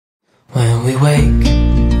we wake,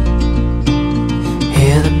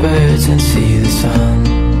 hear the birds and see the sun.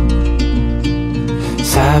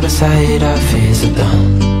 Side by side our fears are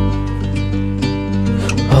done.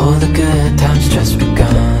 Oh, the good times just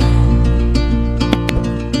begun.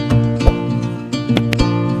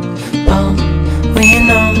 Oh, we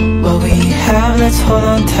know what we have, let's hold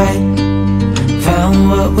on tight. Found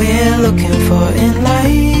what we're looking for in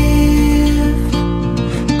life.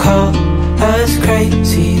 Call us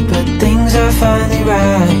crazy, but things are finally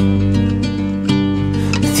right.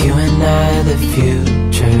 With you and I, the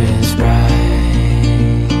future is bright.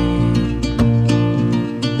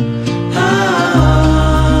 Oh,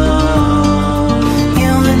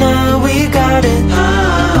 you and I, we got it.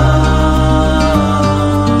 Oh,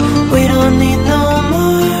 we don't need no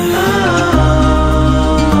more. Oh,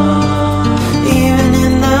 even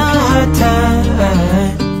in the hard times,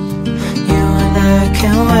 you and I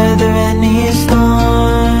can weather any storm.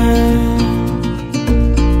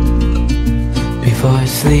 Before I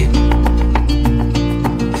sleep,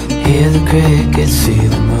 hear the crickets, see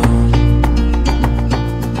the moon.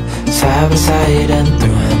 Side by side and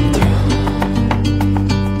through.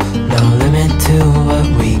 No limit to what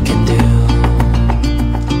we can do.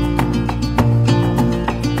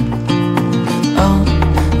 Oh,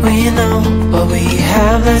 we know what we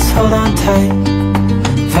have, let's hold on tight.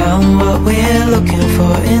 Found what we're looking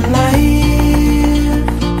for in life.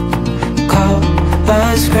 Call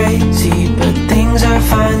us crazy, but things are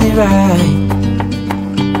finally right.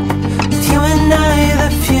 With you and I, the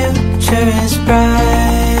future is bright.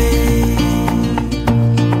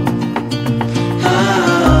 Oh,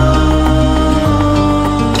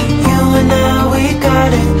 you and I, we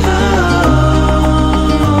got it. Oh,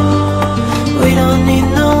 we don't need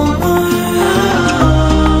no more.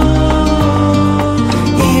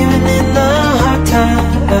 Even in the hard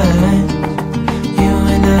times, you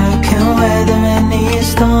and I can weather any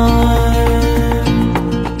storm.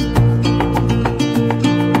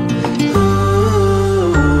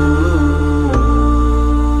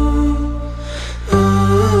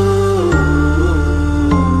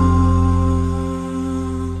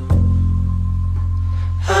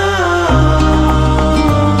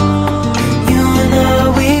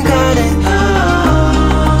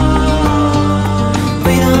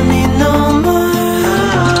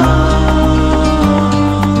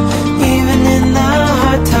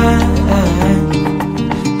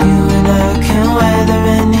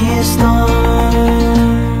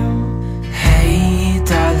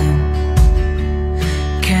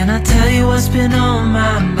 Been on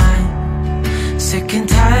my mind, sick and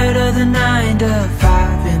tired of the 9 to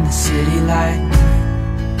 5 in the city light.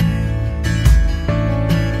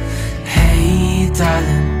 Hey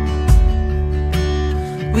darling,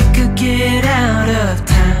 we could get out of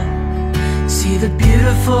town, see the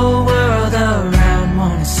beautiful world around,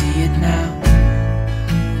 wanna see it now.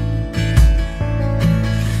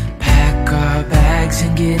 Pack our bags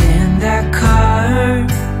and get in that car,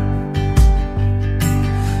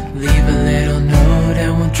 leave a little note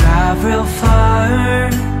and we'll drive real far.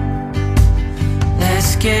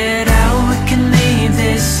 Let's get out, we can leave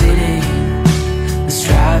this city. Let's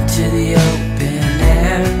drive to the open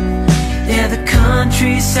air. Yeah, the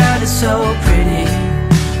countryside is so pretty,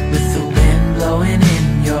 with the wind blowing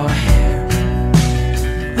in your hair.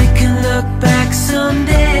 We can look back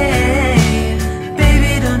someday,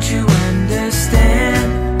 baby, don't you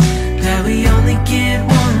understand that we only get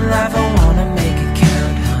one life? I wanna make it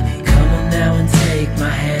count, honey, come on now and take my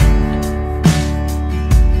hand.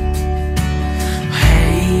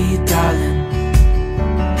 Hey darling,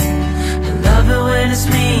 I love it when it's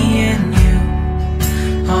me and you,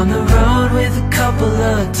 on the road with a couple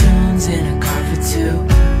of tunes in a car for two.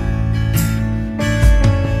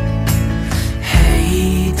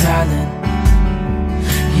 Hey darling,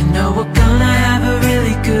 you know we're gonna have a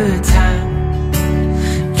really good time,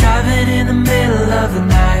 driving in the middle of the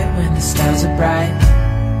night when the stars are bright.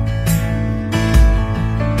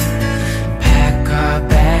 Pack our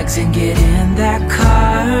bags and get in that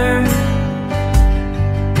car,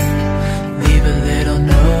 leave a little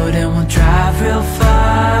note and we'll drive real far.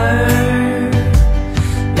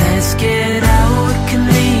 Let's get out, we can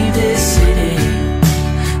leave this city.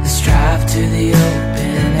 Let's drive to the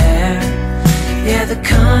open air. Yeah, the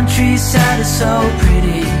countryside is so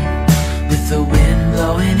pretty, with the wind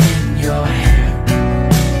blowing in your hair.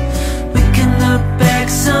 We can look back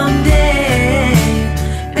someday,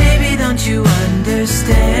 baby, don't you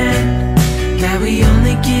understand that we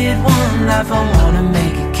only get one life? I wanna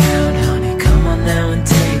make it count, honey, come on now and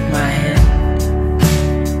take my hand.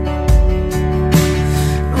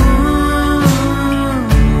 Ooh.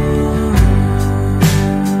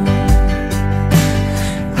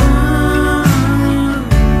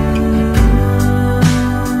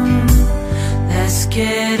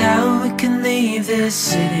 get out, we can leave this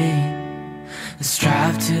city. Let's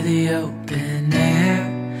drive to the open air.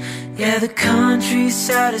 Yeah, the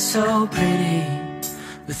countryside is so pretty,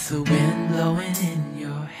 with the wind blowing in